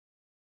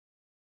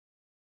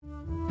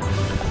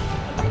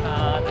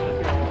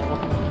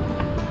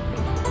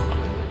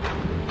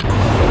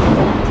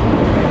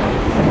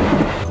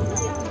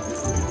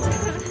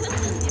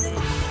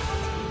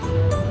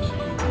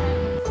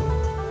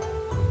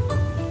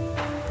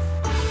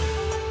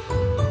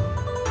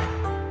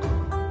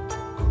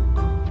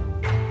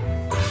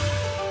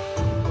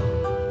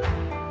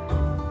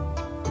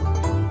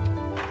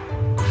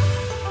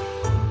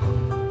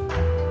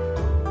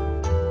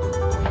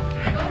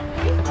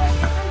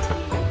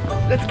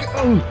Let's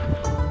go!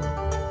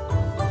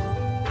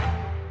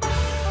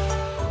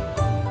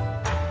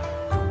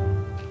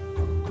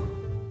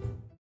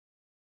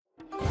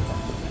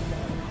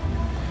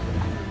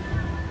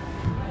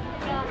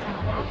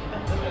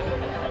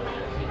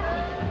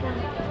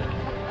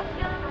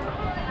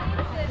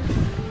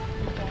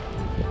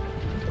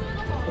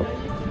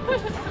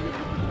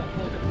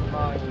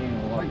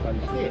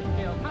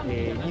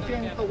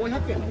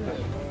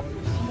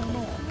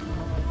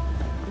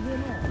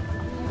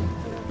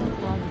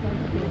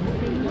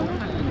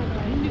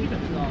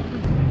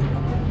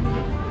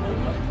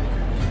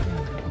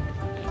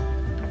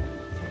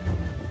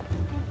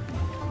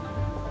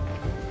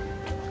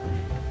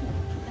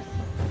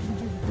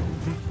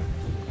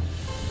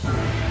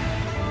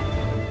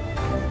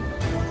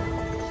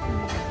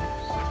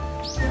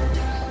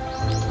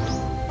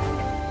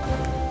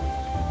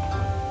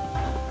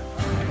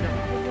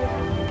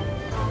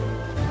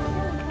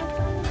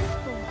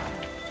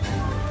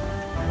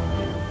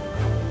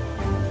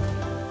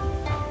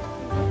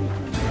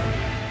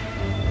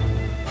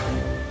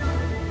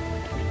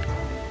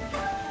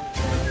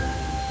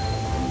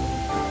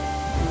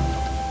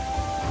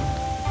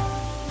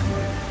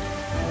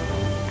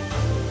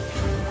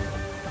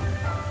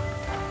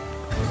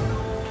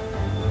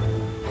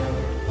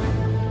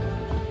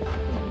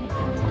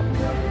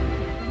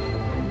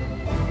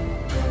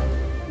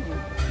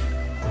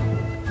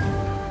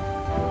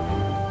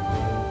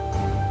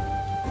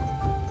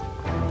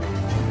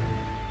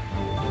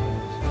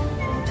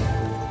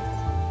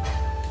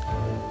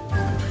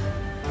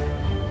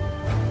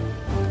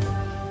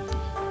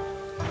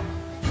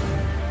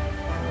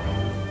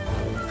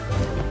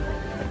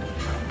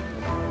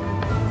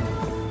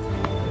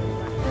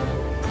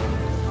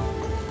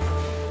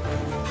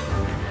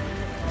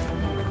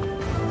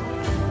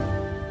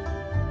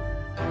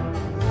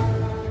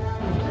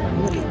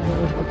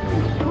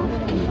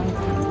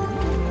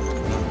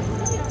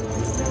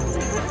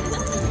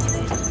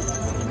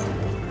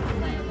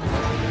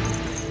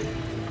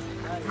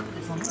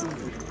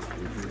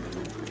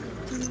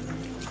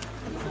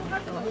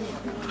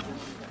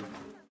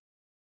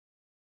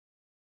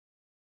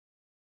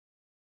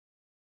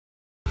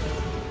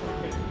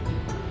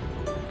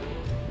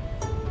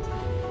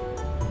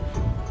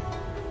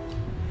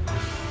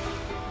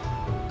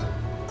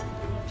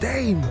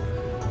 Damn!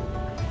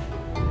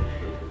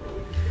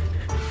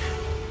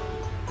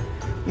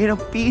 Yun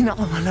ang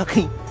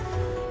pinakamalaking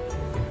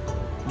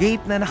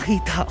gate na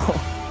nakita ko.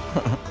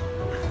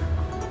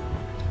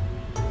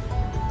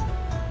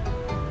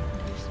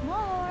 There's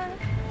more.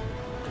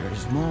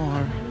 There's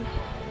more.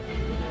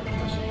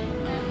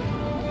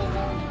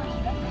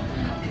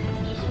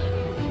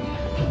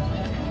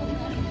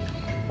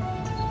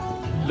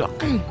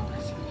 Laki!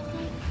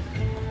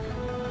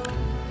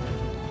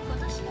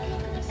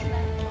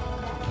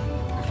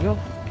 Go.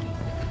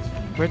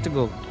 Where to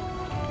go?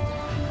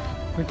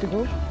 Where to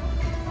go?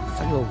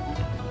 Let's go.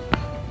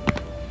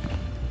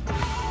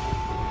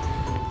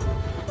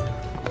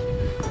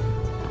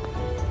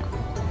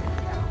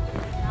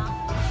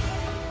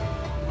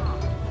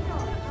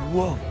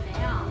 Wow.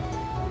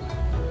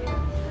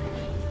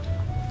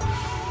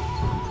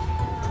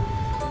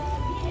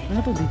 Ano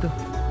to dito?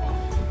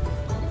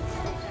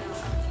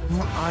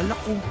 Mga alak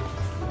ko.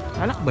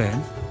 Alak ba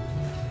yan?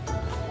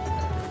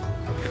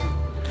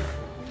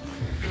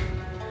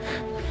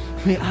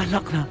 May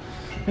alak na.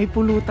 May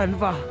pulutan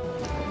pa.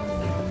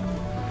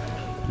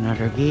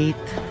 Another gate.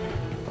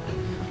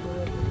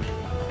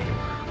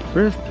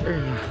 First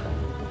area.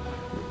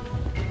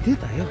 Dito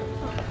tayo.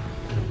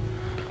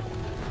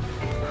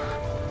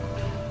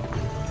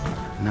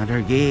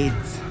 Another gate.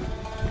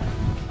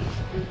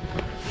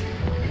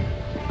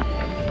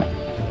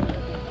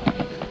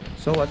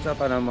 So what's up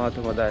mga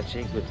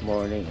tomodachi? Good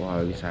morning.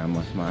 Sa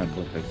mas mahal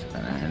po sa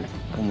kanal.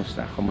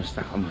 Kumusta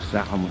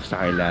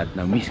kayo lahat?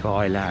 Na-miss ko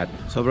kayo lahat.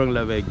 Sobrang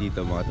lamig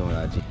dito mga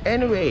tomodachi.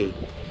 Anyway,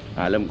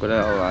 alam ko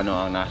na kung ano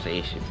ang nasa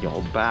isip nyo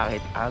kung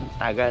bakit ang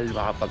tagal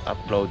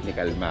makapag-upload ni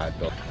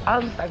Kalmado.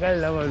 Ang tagal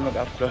naman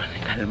mag-upload ni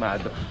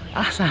Kalmado.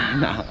 Asa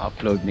na ang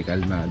upload ni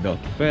Kalmado?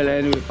 Well,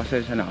 anyway,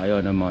 pasensya na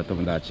kayo ng mga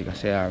tomodachi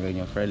kasi ang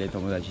inyong friendly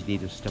tomodachi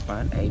dito sa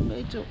Japan ay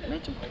medyo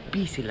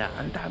busy lang.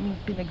 Ang daming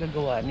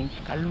pinagagawa ni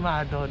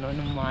Kalmado no,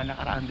 nung mga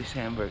nakaraang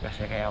December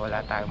kasi kaya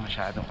wala tayong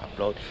masyadong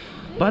upload.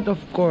 But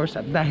of course,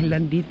 at dahil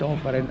nandito ko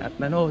pa rin at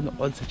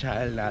nanonood sa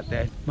channel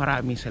natin,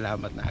 maraming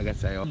salamat na agad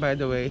sa'yo. By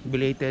the way,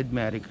 belated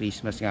Merry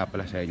Christmas nga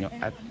pala sa inyo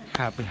at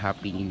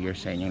Happy New Year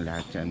sa inyong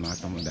lahat dyan mga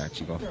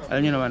tomodachi ko.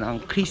 Alam nyo naman,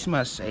 ang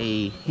Christmas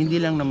ay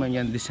hindi lang naman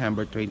yan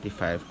December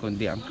 25,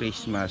 kundi ang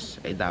Christmas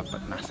ay dapat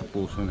nasa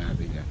puso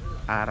natin yan.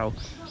 Araw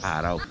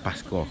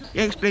Pasko.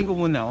 I-explain ko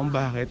muna kung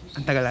bakit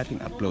ang tagal nating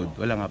upload,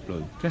 walang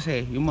upload.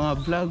 Kasi yung mga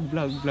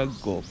vlog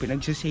ko,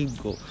 pinagsasave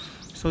ko.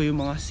 So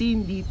yung mga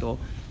scene dito,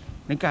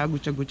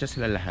 nagkagutsa-gutsa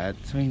sila lahat.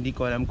 So hindi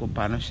ko alam kung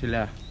paano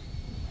sila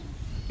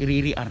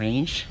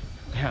i-rearrange.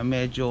 Kaya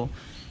medyo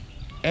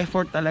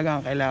effort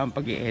talaga ang kailangan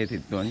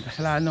pag-i-edit doon.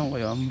 Kasalanan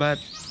ko yun. But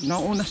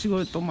nauna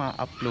siguro ito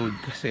ma-upload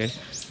kasi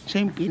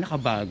siya yung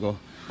pinakabago.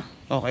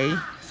 Okay?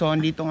 So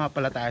andito nga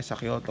pala tayo sa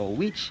Kyoto,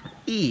 which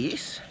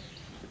is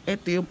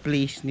ito yung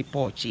place ni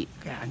Pochi.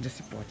 Kaya andyan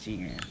si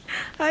Pochi ngayon.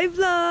 Hi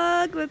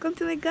vlog! Welcome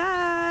to my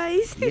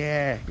guys!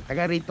 Yeah!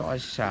 Taga rito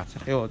kasi siya sa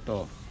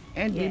Kyoto.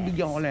 And Yes.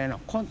 bibigyan ko lang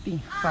ng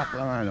konting fact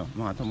lang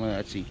mga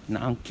tomodachi,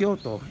 na ang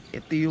Kyoto,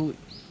 ito yung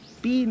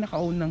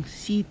pinakaunang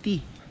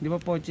city. Di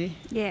ba Pochi?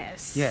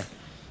 Yes. Yeah.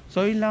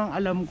 So yun lang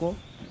alam ko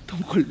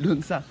tungkol dun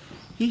sa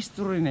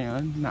history na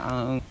yun, na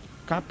ang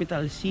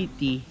capital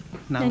city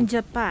ng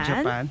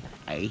Japan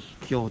ay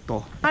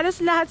Kyoto.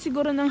 Halos lahat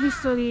siguro ng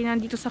history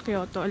nandito sa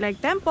Kyoto.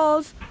 Like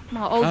temples,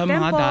 mga old Mga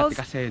temples,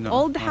 dati kasi, no?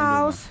 old Mga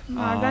house, luma.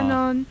 mga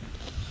ganon.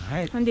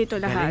 Right. Nandito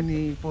lahat. Galing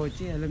ni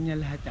Pochi, alam niya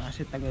lahat niya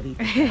kasi taga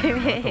rito.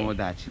 Mga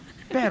tomodachi.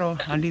 Pero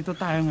andito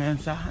tayo ngayon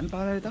sa, ano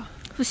pa ito?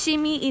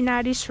 Fushimi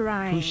Inari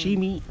Shrine.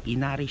 Fushimi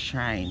Inari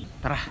Shrine.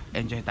 Tara,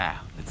 enjoy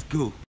tayo. Let's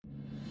go!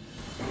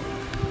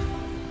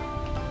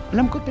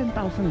 Alam ko 10,000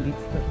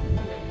 bits to.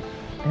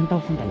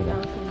 10,000 talaga.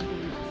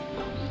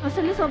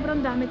 Actually, sobrang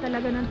dami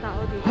talaga ng tao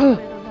dito. Huh?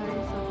 Pero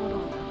dahil sa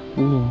corona,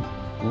 Oo.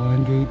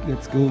 1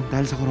 let's go.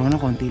 Dahil sa corona,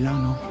 konti lang,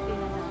 no? hindi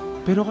na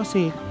lang. Pero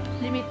kasi,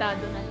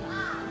 Limitado na lang.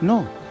 no.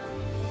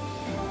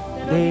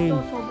 Pero Then,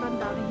 dito, sobrang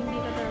dami. Hindi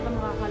ka talaga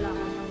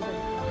makakalakad ng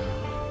ganito.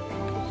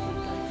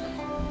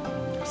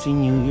 kasi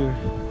New Year.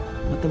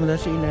 Matamada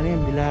siya ilan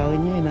yan. Bilangin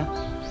niya yun, ha?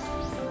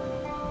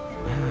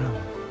 Wow.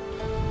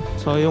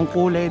 So, yung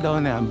kulay daw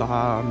na yan,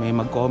 baka may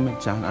mag-comment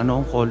siya.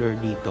 Ano ang color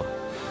dito?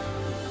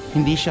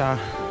 Hindi siya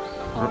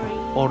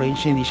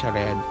orange, hindi siya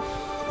red.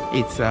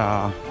 It's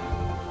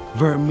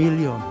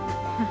vermilion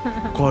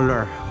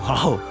color.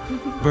 Wow!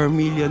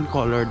 Vermilion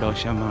color daw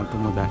siya mga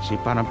tomodachi.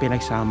 Parang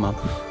pinagsama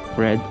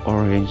red,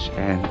 orange,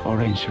 and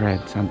orange, red.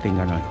 Something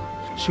ganon.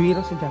 Shuiro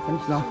sa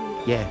Japanese, no?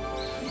 Yeah.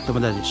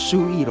 Tomodachi,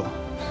 Shuiro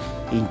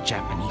in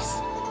Japanese.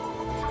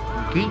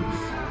 Okay.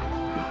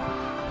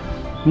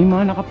 May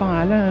mga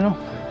nakapangalan, ano?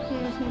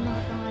 Yes, may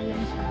mga pangalan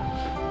siya.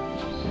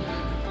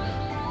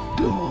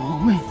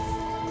 Dumi.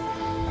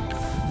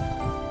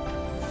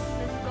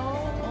 Let's go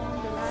on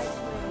the right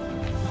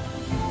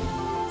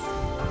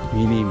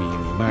way. Mini,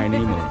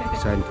 mani mo.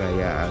 Saan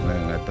kaya ang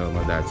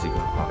tomodachi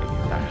ko? Okay,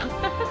 tayo.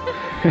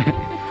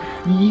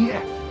 Yeah!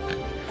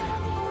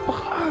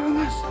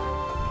 Pakaangas!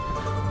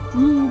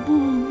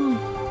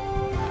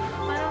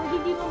 Parang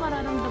hindi mo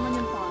mararamdaman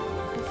yung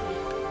pagod kasi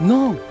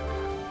No!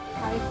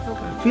 kahit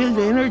sobrang Feel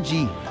the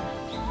energy!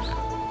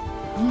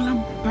 Ang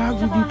walang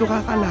bago dito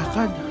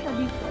kakalakad.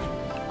 dito,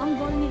 ang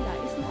goal nila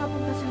is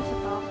makapunta sila sa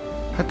top.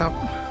 Hatap.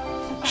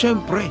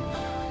 Siyempre!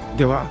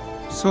 Di ba?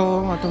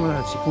 So, mga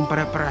tomodachi, kung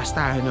pare-parehas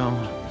tayo ng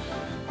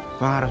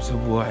pangarap sa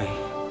buhay,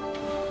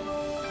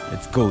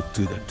 let's go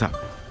to the top.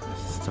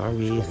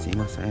 Sorry,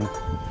 simasayo.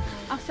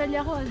 Actually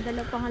ako,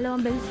 pangalawang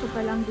beses ko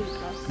pa lang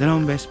dito.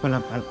 Dalawang beses pa lang.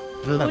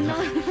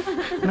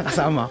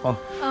 Nakasama ako.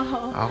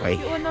 Oo.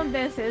 Okay. Yung unang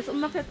beses,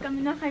 umakyat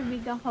kami ng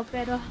kaibigan ko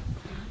pero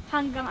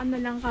hanggang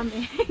ano lang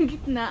kami,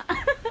 gitna.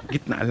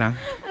 Gitna lang.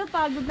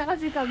 Napagod na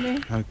kasi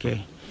kami.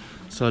 Okay.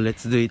 So,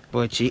 let's do it,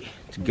 Pochi.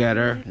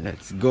 Together.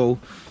 Let's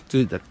go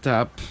to the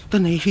top. Ito,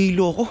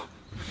 nahihilo ako.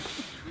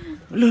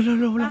 Lala,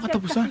 walang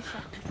katapusan.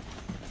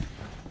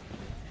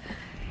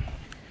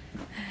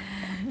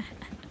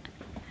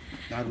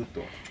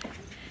 Naruto.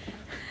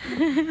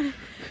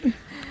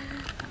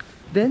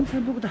 Then,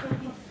 saan pupunta?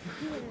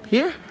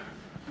 Here?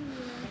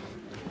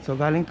 So,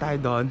 galing tayo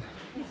doon.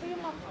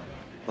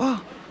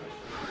 Oh!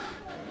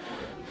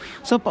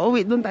 So,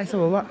 pauwi doon tayo sa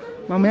baba.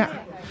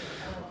 Mamaya.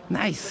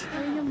 Nice!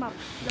 Ayun yung map.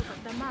 Look at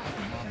the map.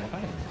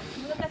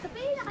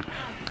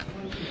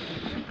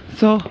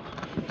 So,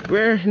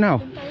 where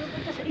now?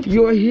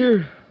 You are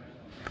here.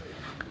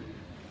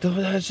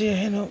 Tomodachi,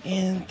 ano,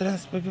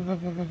 entrance.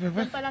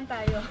 Doon pa lang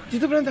tayo.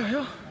 Dito pa lang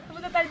tayo.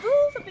 Pupunta tayo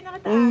doon sa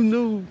pinakataas. Oh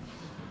no.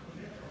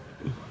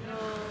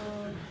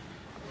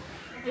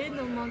 Ayun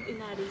no, Mount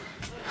Inari.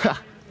 Ha!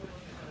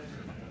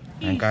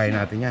 Ang kaya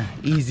natin yan.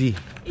 Easy.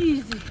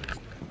 Easy.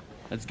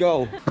 Let's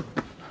go.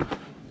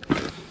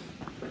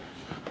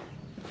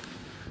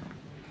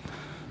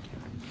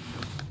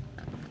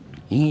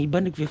 Yung iba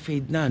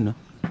nagfe-fade na, no?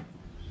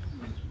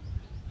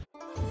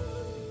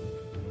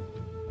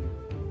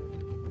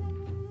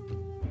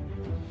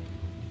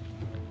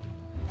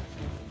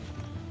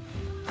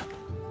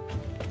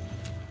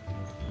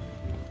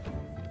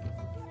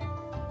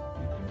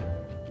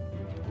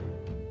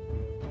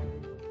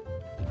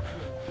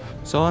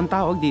 So, ang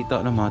tawag dito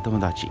ng mga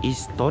tomodachi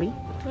is tori?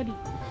 Sorry.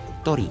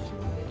 Tori.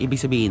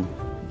 Ibig sabihin,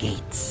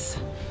 gates.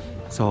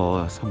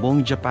 So sa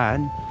buong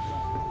Japan,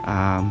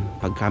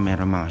 pagka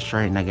meron mga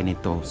shrine na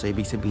ganito, so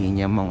ibig sabihin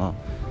niya mga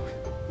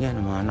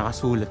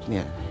nakasulat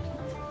niya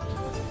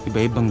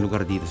iba-ibang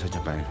lugar dito sa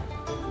Japan.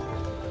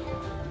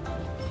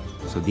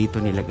 So dito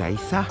nilagay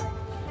sa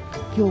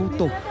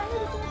Kyoto.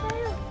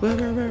 Where?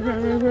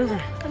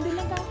 Andun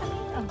lang tayo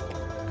kanina.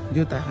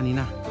 Dito tayo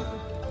kanina.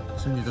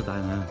 So dito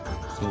tayo na.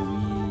 So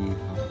we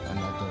have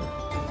another.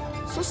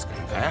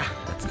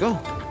 Let's go.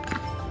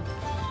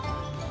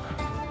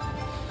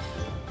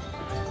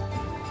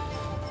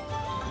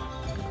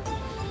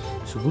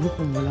 Siguro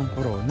kung walang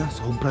corona,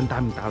 sobrang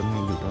daming tao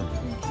ngayon dito.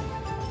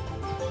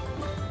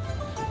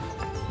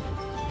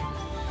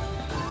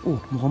 Oh,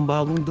 mukhang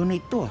bagong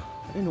donate to ah.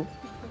 Ayun oh.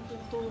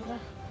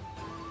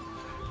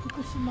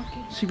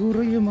 Siguro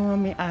yung mga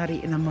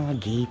may-ari ng mga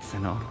gates,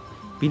 ano,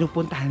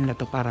 pinupuntahan nila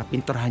to para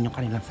pinturahan yung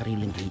kanilang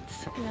sariling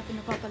gates. Kaya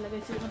pinapapalagay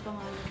sila ng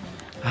pangalan.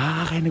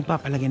 Kaya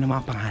nagpapalagay ng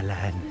mga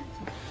pangalan.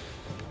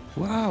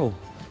 Wow!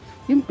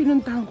 Yung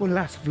pinuntahan ko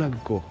last vlog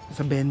ko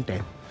sa 20,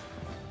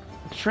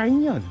 shrine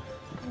yun.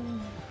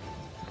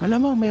 Alam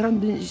mo, meron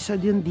din isa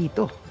din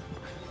dito.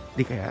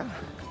 Di kaya?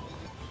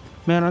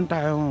 Meron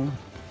tayong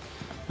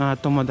mga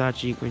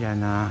tomodachi ko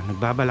yan na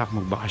nagbabalak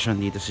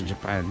magbakasyon dito sa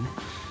Japan.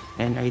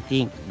 And I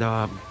think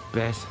the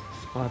best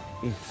spot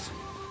is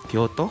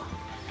Kyoto.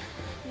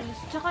 Yes,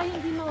 tsaka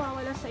hindi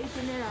mawawala sa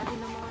itinerary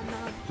ng mga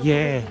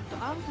yeah. dito.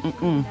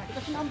 Fushimi Inari.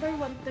 Kasi number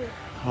 1 to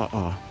eh.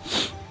 Oo.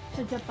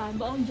 Sa Japan,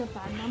 buong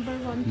Japan,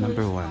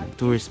 number one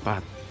tourist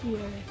spot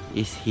here.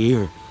 Is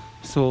here.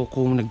 So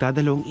kung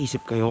nagdadalawang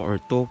isip kayo or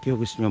Tokyo,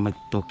 gusto nyo mag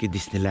Tokyo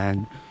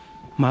Disneyland,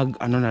 mag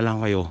ano na lang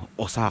kayo,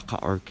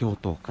 Osaka or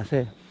Kyoto.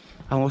 Kasi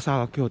ang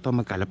Osaka, Kyoto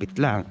magkalapit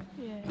lang.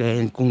 Yeah.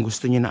 Then kung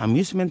gusto nyo na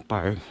amusement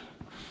park,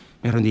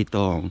 meron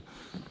ditong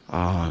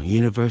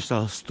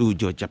Universal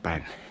Studio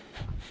Japan.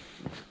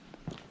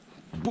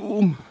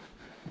 Boom!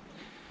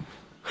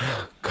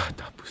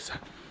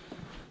 Katapusan.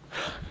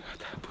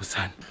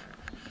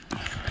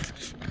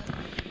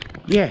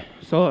 Yeah,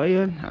 so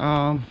ayun,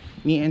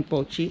 me and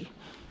Pochi.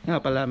 Nga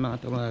pala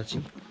mga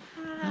tomodachi.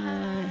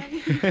 Hi!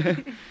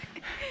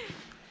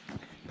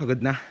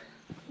 Pagod na?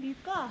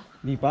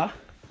 Di pa?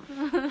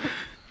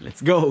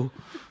 Let's go!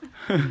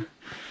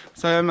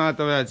 So ayun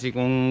mga tomodachi,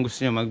 kung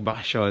gusto nyo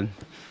magbakasyon,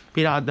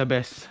 pinaka the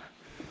best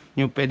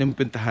yung pwedeng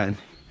puntahan,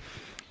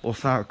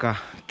 Osaka,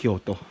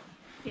 Kyoto.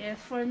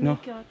 Yes, for me, No?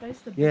 Kyoto is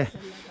the best. Yeah.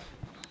 Talaga.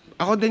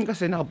 Ako din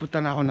kasi nakapunta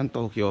na ako ng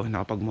Tokyo,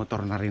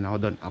 nakapag-motor na rin ako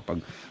doon,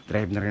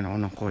 nakapag-drive na rin ako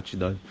ng kotse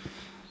doon,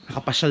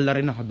 nakapasyal na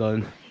rin ako doon.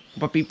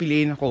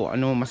 Papipiliin ako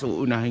ano mas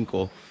uunahin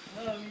ko,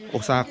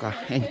 Osaka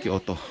and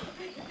Kyoto.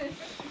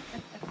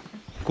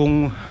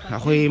 Kung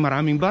ako'y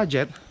maraming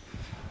budget,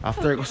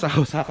 after ko sa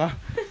Osaka,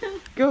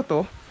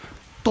 Kyoto,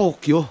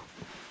 Tokyo,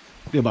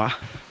 diba?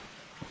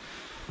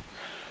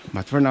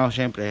 But for now,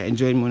 syempre,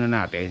 enjoy muna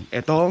natin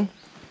etong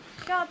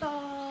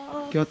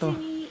Kyoto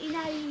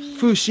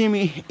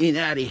Fushimi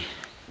Inari.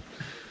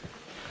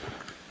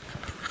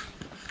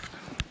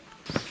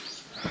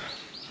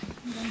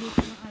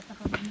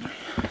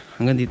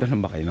 Hanggang dito lang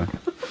ba kayo nun?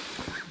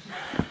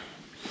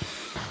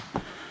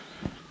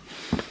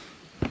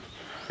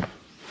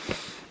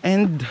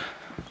 And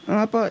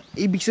ano pa,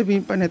 ibig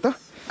sabihin pa nito,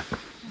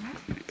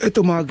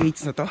 ito mga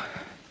gates na to,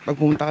 pag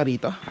pumunta ka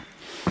rito,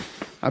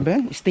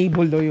 aben,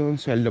 stable daw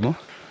yung sweldo mo.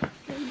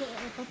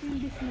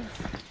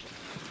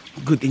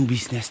 Good in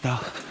business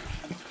daw.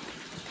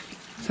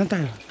 Saan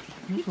tayo?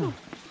 Dito.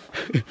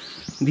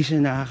 Hindi siya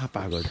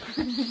nakakapagod.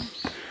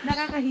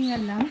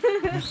 Nakakahingal lang.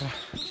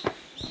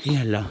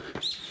 Hingal lang.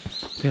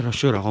 Pero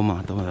sure ako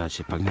mga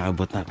tomodachi, pag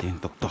naabot natin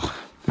yung tuktok,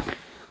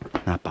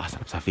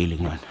 napakasarap sa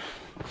feeling nun.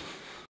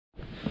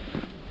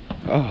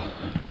 Oh.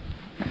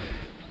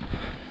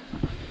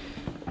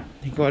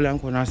 Hindi ko alam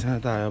kung nasa na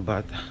tayo,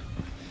 but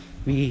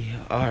we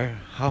are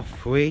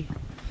halfway.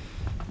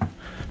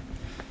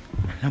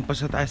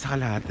 Lampas na tayo sa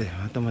kalahati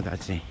mga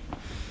tomodachi.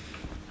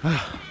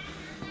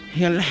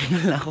 Hingal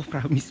lang ako,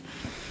 promise.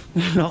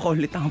 Hingal lang ako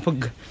ulit ang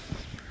pag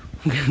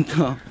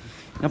ganito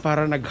na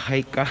para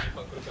nag-hike ka,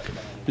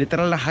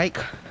 literal na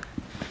hike.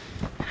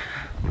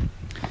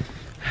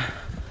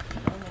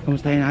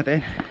 Kamustahin natin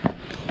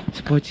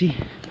si Pochi.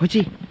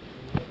 Pochi,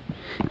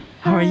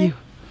 how are you?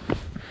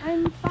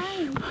 I'm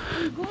fine.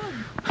 I'm good.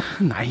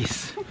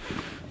 Nice.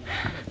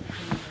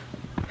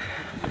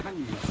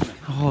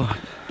 Ako,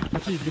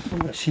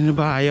 sino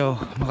ba ayaw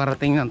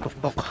makarating ng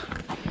tuktok?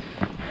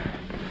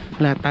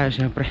 Lahat tayo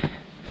syempre.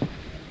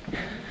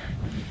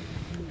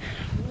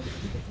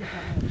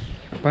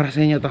 Para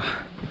sa inyo to.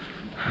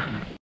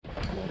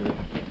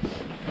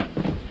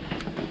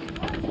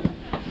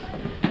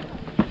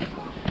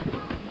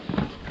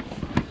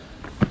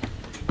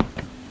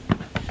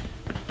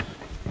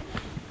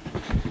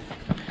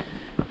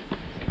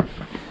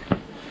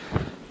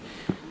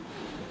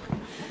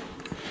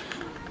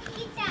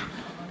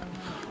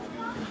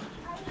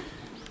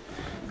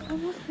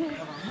 Almost there.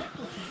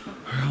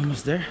 We're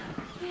almost there?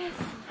 Yes.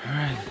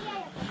 Alright.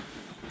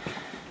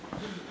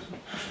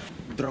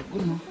 Drop ko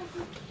no?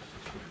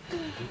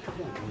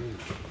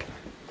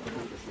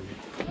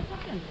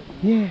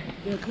 Yeah.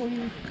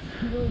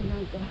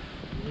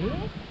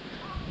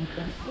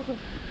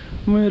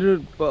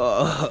 Meron pa.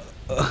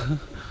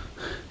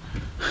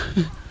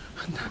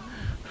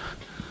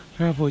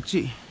 Tara,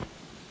 Pochi.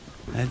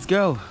 Let's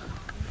go.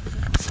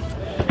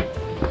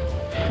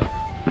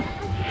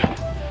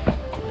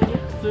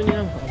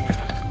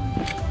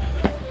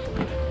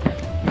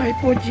 Bye,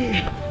 Pochi.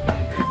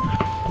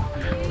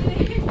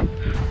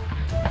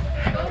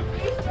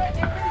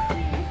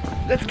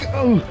 Let's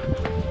go.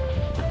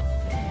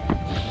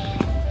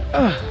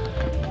 Hah?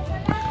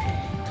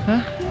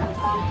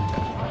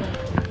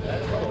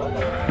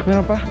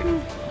 Meron pa?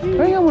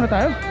 Pahinga muna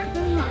tayo.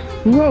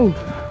 Wow.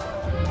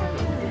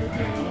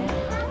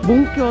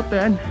 Buong Kyoto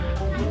yan.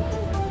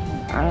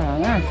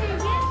 Angas.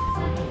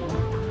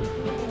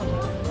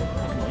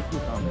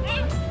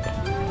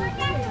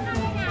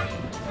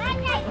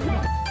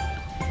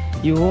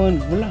 Yun,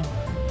 wala.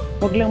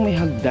 Wag lang may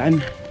hagdan.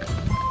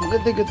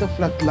 Maganda-ganda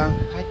flat lang.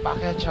 Kahit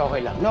paakyat siya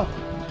okay lang, no?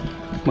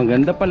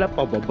 Maganda pala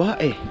pababa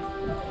eh.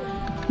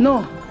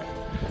 No?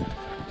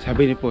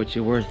 Sabi ni Pochi,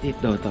 worth it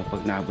daw to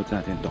pag naabot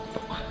natin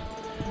tok-tok.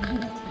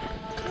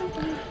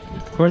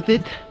 Worth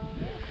it?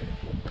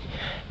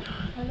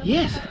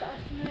 Yes.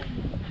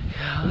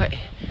 Okay.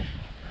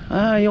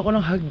 Ayoko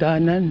ng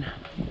hagdanan.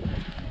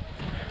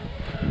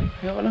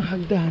 Ayoko ng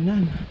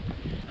hagdanan.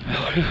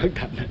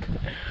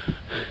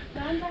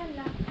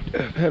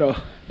 Pero,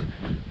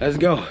 let's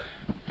go.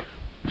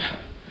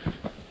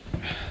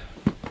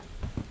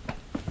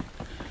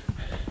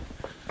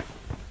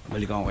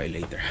 Balikan ko kayo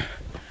later.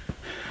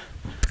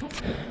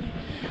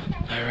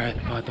 Alright,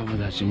 mga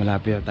tomodachi,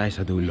 malapit na tayo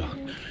sa dulo.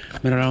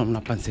 Meron akong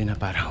napansin na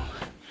parang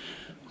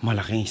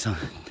malaking isang,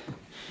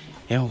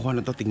 ewan ko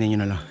ano to, tignan nyo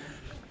na lang.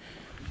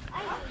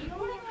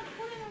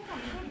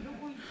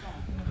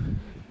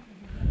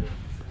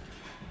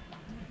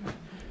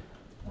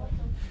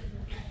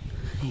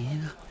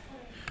 Ayan.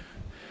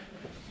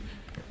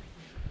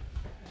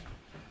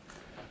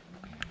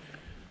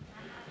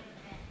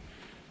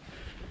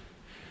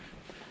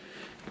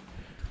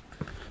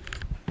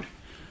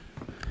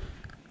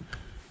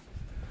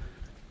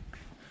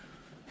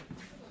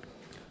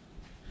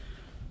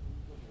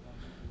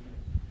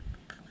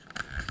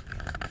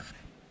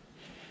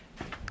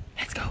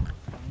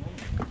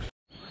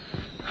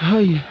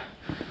 Ay,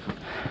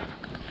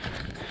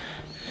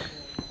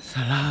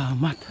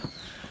 salamat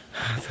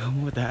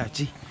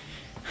tomodachi.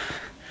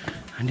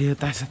 Andito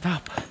tayo sa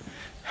top.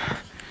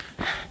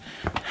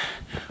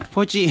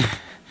 Pochi,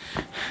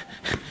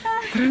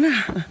 tara na.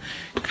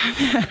 Come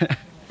here.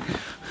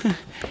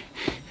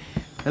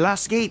 The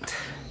last gate.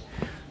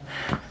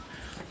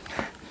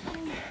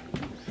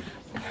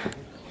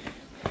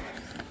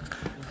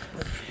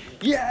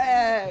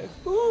 Yeah!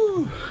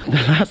 Woo!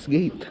 The last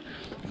gate.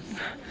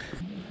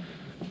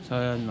 So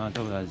yun mga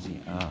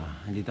tomodachi,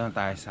 nandito na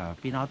tayo sa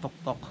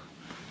pinakatuktok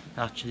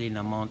actually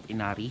na Mount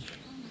Inari.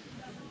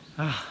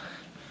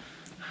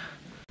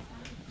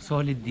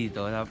 Solid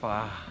dito,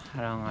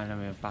 parang alam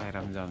mo yung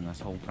pakiramdam na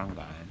sobrang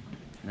gaan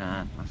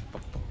na nasa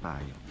tuktok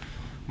tayo.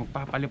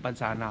 Magpapalipad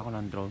sana ako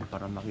ng drone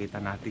para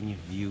makita natin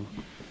yung view,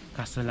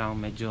 kaso lang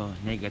medyo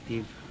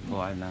negative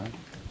gawa na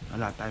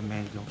wala tayong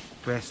medyo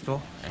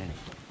pwesto.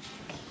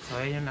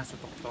 So yun yung nasa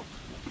tuktok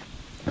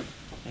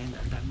and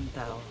ang daming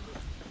tao.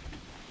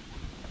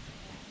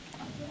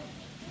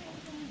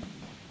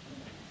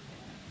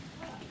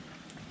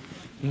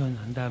 Yun,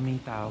 ang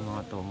daming tao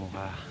mga tomo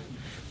ka.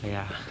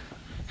 Kaya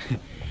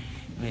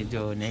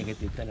medyo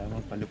negative talaga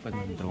magpalipad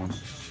ng drone.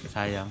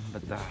 Sayang,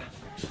 but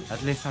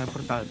at least ang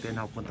importante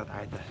nakapunta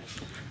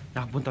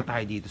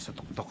tayo dito sa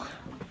tuktok.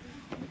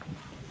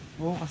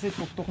 Oo, kasi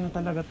tuktok na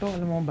talaga to.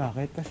 Alam mo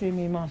bakit? Kasi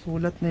may mga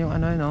sulat na yung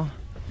ano, no?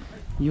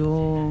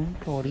 Yung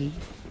Tori,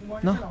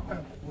 no?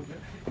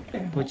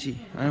 Pochi,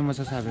 ano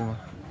masasabi mo?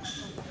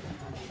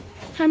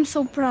 I'm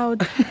so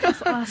proud of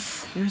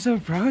us. You're so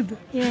proud?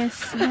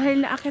 Yes,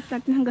 dahil naakit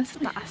natin hanggang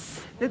sa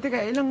taas. Teka,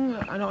 ilang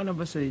ano ka na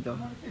ba sa dito?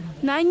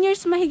 9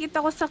 years mahigit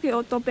ako sa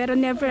Kyoto, pero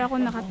never ako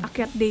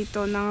nakatakyat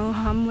dito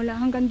mula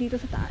hanggang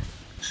dito sa taas.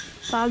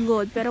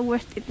 Pagod, pero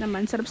worth it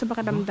naman. Sarap sa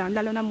pakiramdam,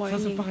 lalo na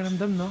morning. Sarap sa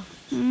pakiramdam, no?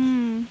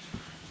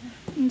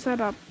 Ang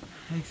sarap.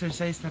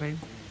 Exercise na rin.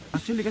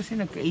 Actually kasi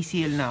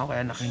nagka-ACL na ako,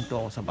 kaya nakahinto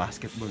ako sa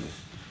basketball.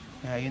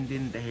 Kaya yun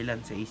din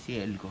dahilan sa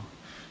ACL ko.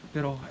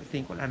 Pero I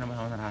think wala naman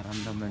ako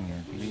nararamdaman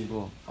yan. Feeling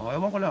ko,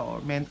 ewan ko lang,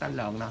 or mental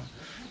lang na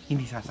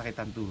hindi sasakit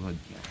ang tuhod.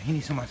 Hindi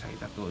sumasakit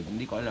ang tuhod.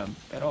 Hindi ko alam.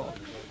 Pero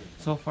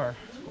so far,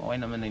 okay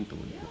naman na yung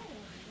tuhod.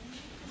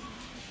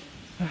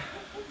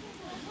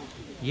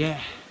 Yeah!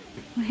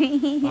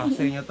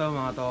 Sa inyo to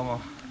mga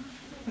tomo.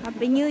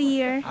 Happy New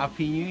Year!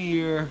 Happy New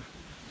Year!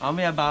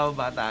 Mamaya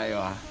bababa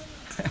tayo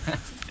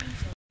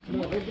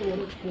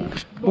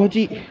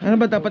Pochi, ano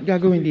ba dapat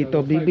gagawin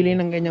dito? Bibili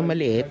ng ganyang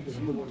maliit.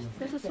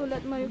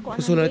 Susulat mo yung kung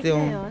susulat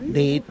yung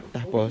date,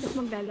 tapos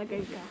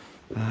maglalagay ka.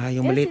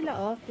 Yung maliit.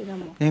 Sila, tignan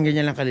mo. Yung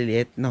ganyan lang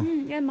kaliliit, no?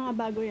 Yan, mga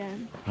bago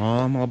yan.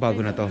 Mga bago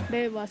na to.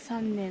 Dewa,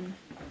 Sannen.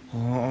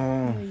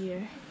 Oo. New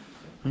Year.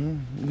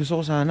 Gusto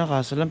ko sana,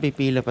 kaso lang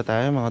pipila pa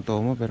tayo mga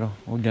tomo, pero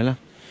huwag na lang.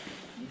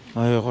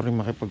 Ayaw ko rin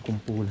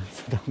makipagkumpulan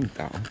sa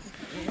downtown.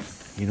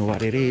 You know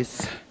what it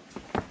is.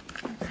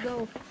 Let's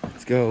go.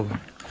 Let's go.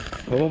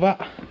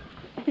 Pababa.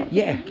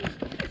 Yeah.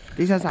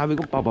 Di sasabi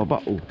ko pababa.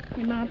 Oh.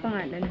 May mga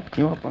pangalan.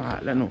 Yung mga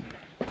pangalan, oh.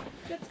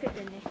 Let's get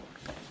in eh.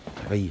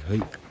 Hay.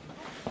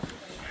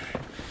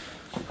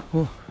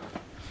 Oh.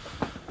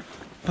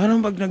 Parang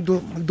pag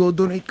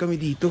magdo-donate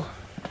kami dito.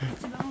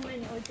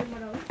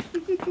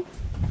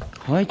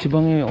 Hay,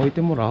 지방에 어디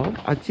뭐라?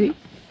 아치?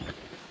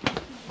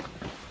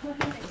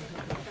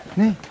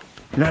 네.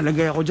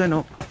 Lalagay ako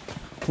dyan, oh.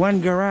 One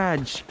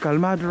garage,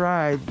 Kalmado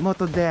ride,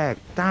 motodeck,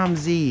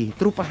 Tamzi,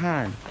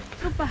 trupahan.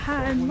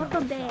 Trupahan,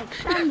 motodeck,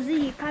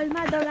 Tamzi,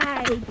 Kalmado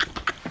ride.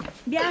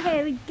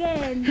 Biyahe,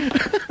 weekend.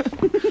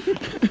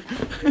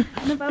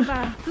 Ano pa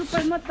ba?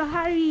 Supermoto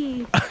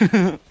Harry.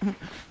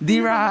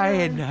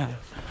 D-ride.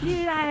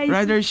 D-ride.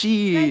 Rider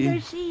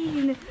Sheen.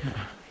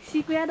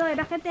 Si Kuya Roy,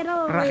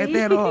 Raketeroi.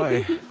 Raketeroi.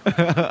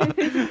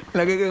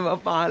 Lagay ko yung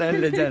mga pangalan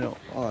na dyan, oh.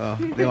 Oh,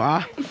 di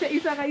ba?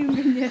 Isa-isa kayong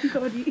ganyan,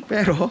 sorry.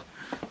 Pero,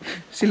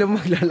 sila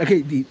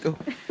maglalagay dito.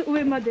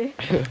 Uwi mo de.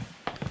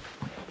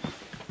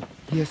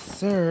 Yes,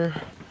 sir.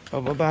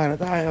 Pababa na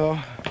tayo.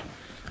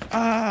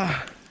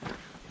 Ah!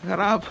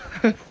 Harap.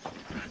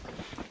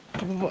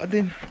 Pababa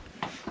din.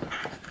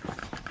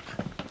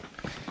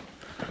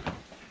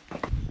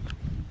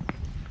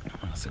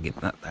 Sa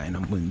gitna tayo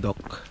ng bundok.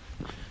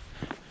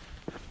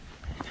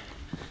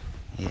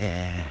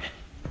 Yeah.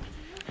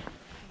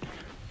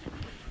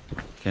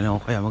 Kailan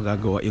ko kaya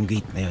magagawa yung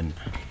gate na yun?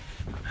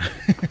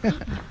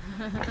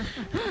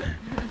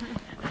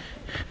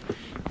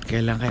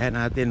 Kailan kaya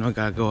natin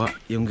magagawa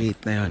yung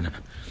gate na yun?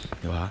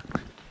 Diba?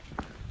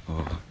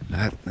 Oh,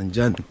 lahat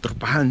nandyan.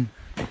 Trupahan.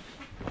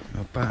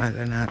 Ang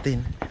pangalan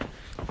natin.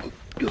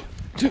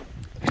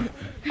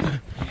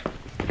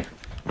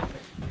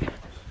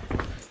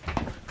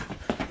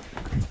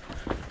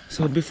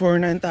 So before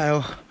na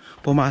tayo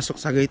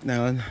pumasok sa gate na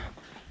yun,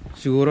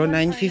 siguro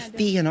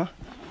 9:50, ano?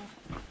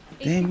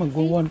 Eh,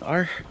 mag-1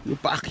 hour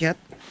yung paakyat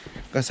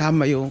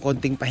kasama yung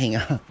konting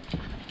pahinga.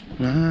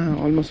 Na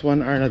almost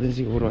 1 hour na din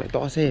siguro.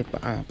 Ito kasi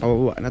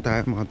pababa na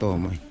tayo mga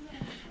tomoy.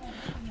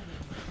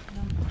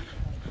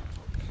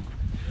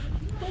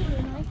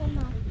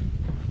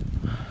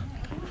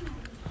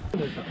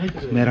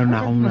 Meron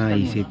na akong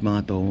naisip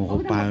mga tomo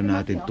kung paano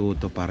natin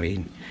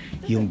tutuparin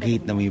yung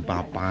gate na may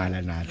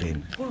pangalan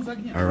natin.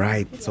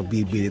 Alright, so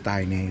bibili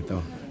tayo na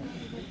ito.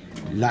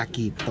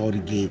 Lucky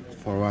Tori Gate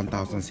for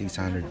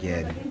 1,600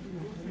 yen.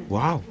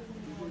 Wow!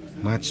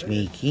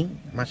 Matchmaking?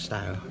 Match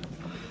tayo.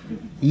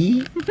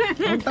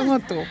 Ang tanga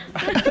to.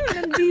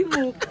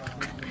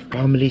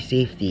 Family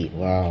safety.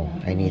 Wow,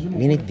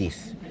 we need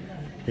this.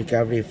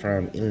 Recovery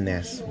from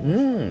illness.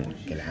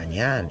 Kailangan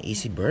yan.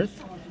 Easy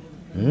birth.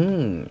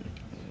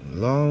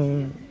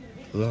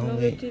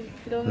 Longevity.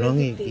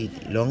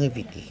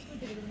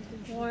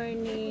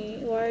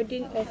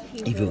 Warding of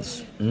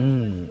Evils.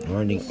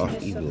 Warning of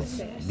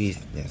evils.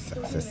 Business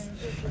success.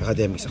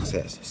 Academic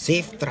success.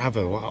 Safe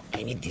travel. Wow,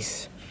 I need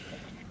this.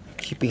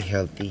 Keeping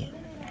healthy.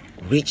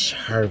 Rich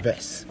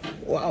harvest.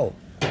 Wow.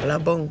 Wala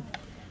bang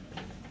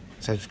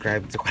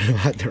subscribe to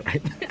Kalmado,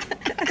 right?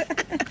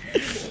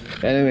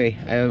 Anyway,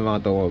 ayun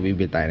mga to,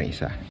 bibili tayo ng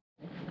isa.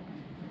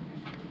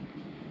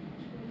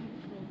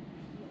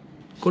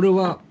 これ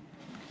は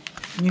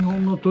日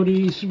本の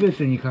鳥すべ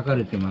てに書か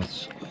れてま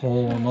す。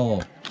奉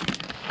納、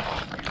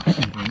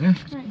ね、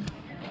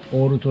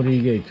オールト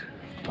リーゲー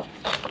ト、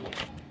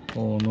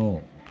奉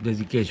納、デ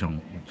ジケーション、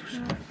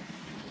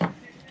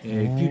キ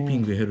ーピ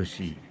ングヘル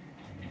シ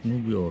ー、無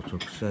病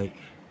息災。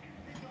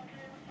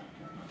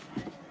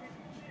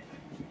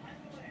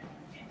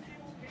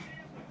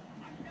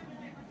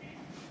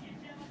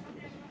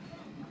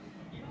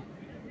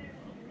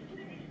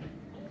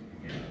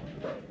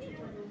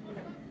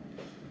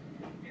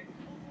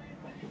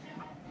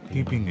キ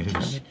ーピングヘ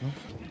ルシー。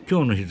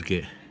今日の日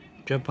付、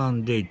ジャパ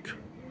ンデイト。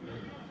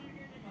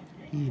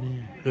いい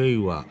ね。令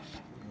和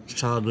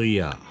サードイ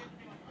ヤ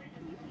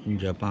ー、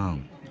ジャパ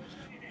ン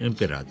エン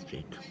ペラーズデ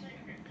イト。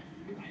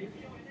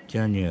ジ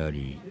ャニア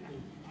リ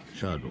ー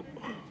サード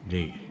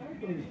デイ。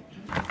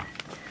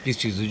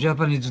This is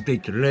Japanese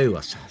date 令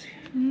和サー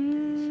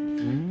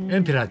ド。エ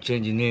ンペラーチェ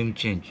ンジ、ネーム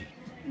チェンジ。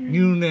ニ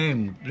ューネー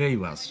ム令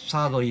和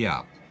サードイ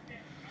ヤ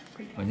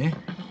ー。これね。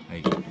は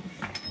い。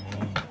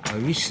I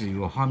wish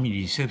your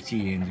family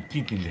safety and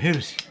keeping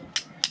healthy.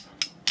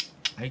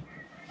 はい。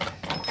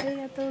あり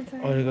がとうござい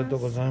ます。ありがとう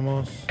ござい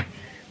ます。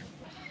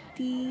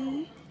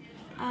T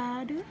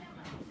R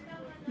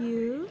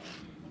U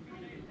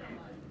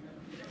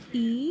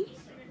E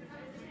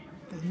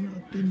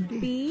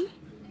B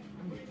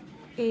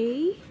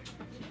A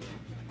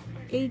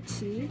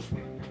H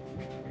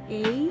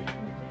A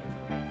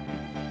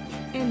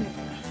N。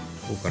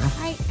こうかな。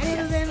はい、ありが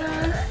とうございます。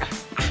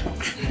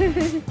すいま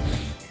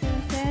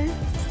せん。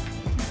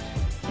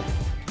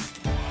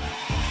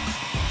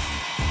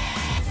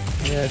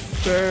Yes,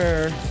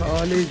 sir.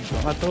 Solid.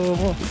 Makato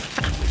mo.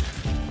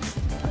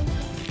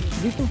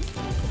 Dito.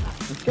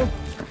 Let's go.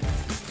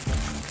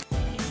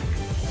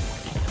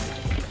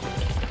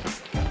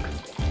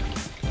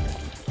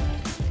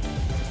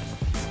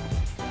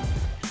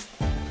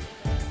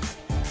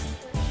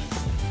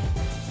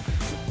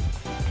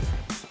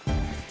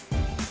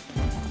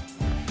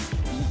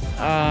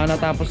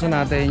 natapos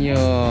na natin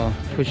yung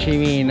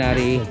Fushimi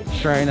Inari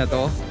shrine na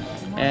to.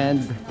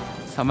 And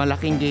sa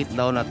malaking gate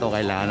daw na to,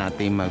 kailangan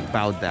natin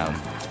mag-bow down.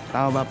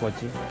 Tama ba,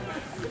 Pochi?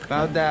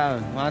 Bow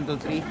down. 1, 2,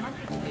 3.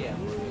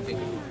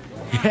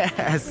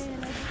 Yes!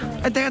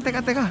 Ay,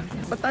 teka.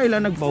 Ba't tayo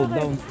lang nag-bow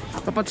down?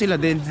 Dapat sila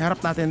din. Harap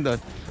natin doon.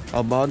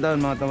 O, bow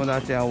down mga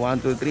tomodachi. 1,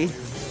 2,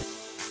 3.